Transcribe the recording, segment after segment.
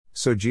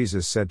So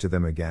Jesus said to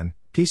them again,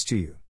 "Peace to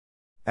you.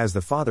 As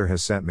the Father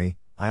has sent me,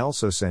 I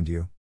also send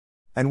you."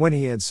 And when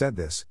he had said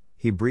this,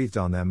 he breathed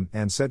on them,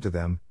 and said to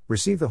them,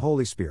 "Receive the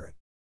Holy Spirit.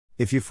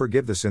 If you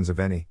forgive the sins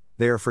of any,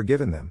 they are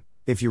forgiven them.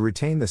 If you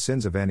retain the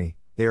sins of any,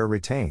 they are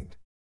retained."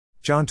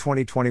 John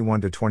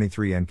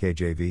 20:21-23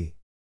 NKJV.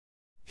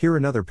 Here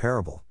another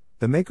parable.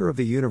 The maker of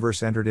the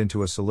universe entered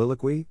into a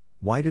soliloquy.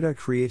 Why did I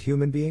create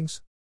human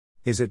beings?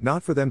 Is it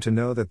not for them to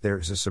know that there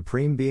is a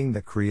supreme being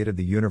that created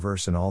the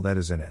universe and all that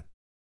is in it?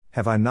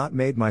 Have I not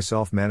made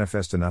myself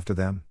manifest enough to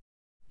them?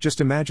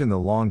 Just imagine the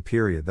long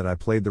period that I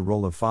played the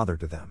role of father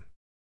to them.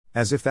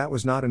 As if that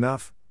was not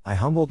enough, I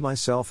humbled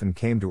myself and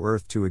came to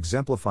earth to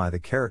exemplify the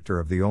character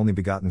of the only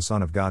begotten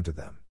Son of God to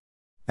them.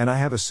 And I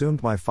have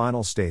assumed my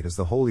final state as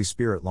the Holy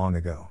Spirit long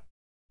ago.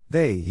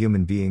 They,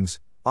 human beings,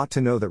 ought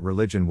to know that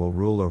religion will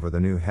rule over the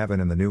new heaven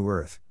and the new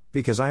earth,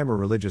 because I am a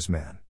religious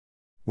man.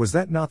 Was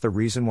that not the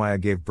reason why I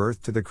gave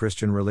birth to the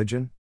Christian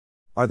religion?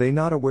 Are they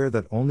not aware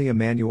that only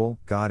Emmanuel,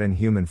 God in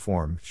human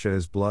form, shed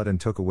his blood and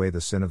took away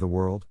the sin of the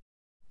world?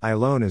 I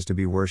alone is to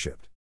be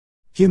worshipped.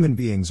 Human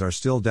beings are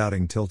still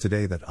doubting till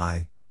today that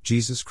I,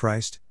 Jesus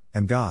Christ,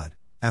 am God,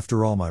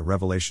 after all my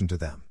revelation to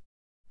them.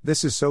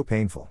 This is so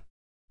painful.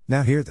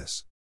 Now hear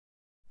this.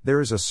 There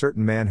is a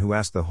certain man who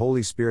asked the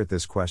Holy Spirit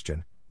this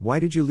question: why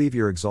did you leave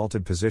your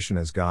exalted position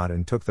as God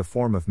and took the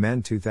form of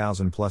men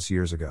 2,000 plus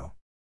years ago?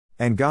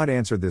 And God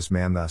answered this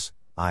man thus: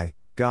 I,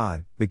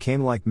 God,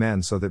 became like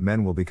men so that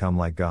men will become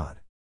like God.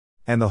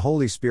 And the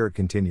Holy Spirit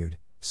continued,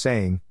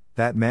 saying,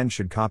 that men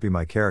should copy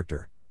my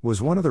character,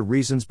 was one of the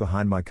reasons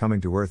behind my coming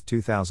to earth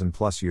 2,000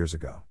 plus years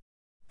ago.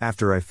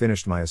 After I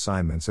finished my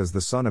assignments as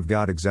the Son of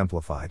God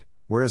exemplified,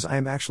 whereas I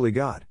am actually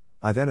God,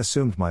 I then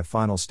assumed my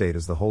final state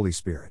as the Holy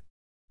Spirit.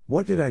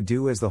 What did I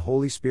do as the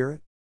Holy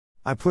Spirit?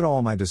 I put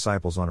all my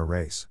disciples on a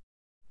race.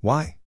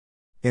 Why?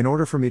 In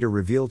order for me to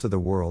reveal to the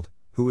world,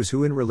 who is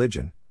who in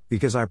religion,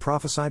 because I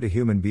prophesy to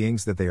human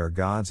beings that they are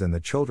gods and the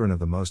children of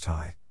the Most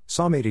High,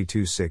 Psalm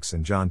 82:6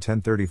 and John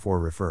 10:34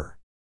 refer.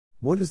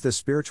 What is the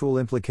spiritual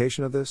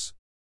implication of this?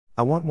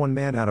 I want one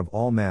man out of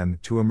all men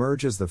to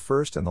emerge as the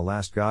first and the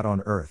last God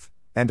on earth,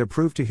 and to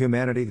prove to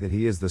humanity that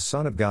he is the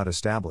Son of God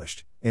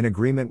established, in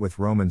agreement with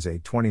Romans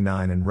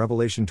 8:29 and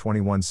Revelation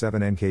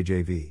 21:7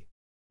 NKJV.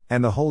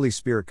 And the Holy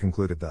Spirit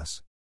concluded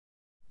thus.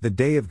 The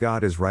day of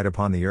God is right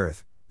upon the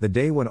earth, the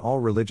day when all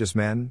religious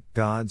men,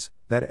 gods,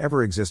 that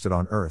ever existed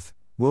on earth,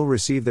 will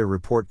receive their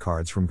report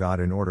cards from God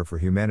in order for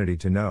humanity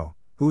to know,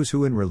 who is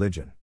who in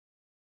religion.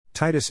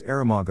 Titus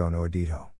Aramagon Oedito.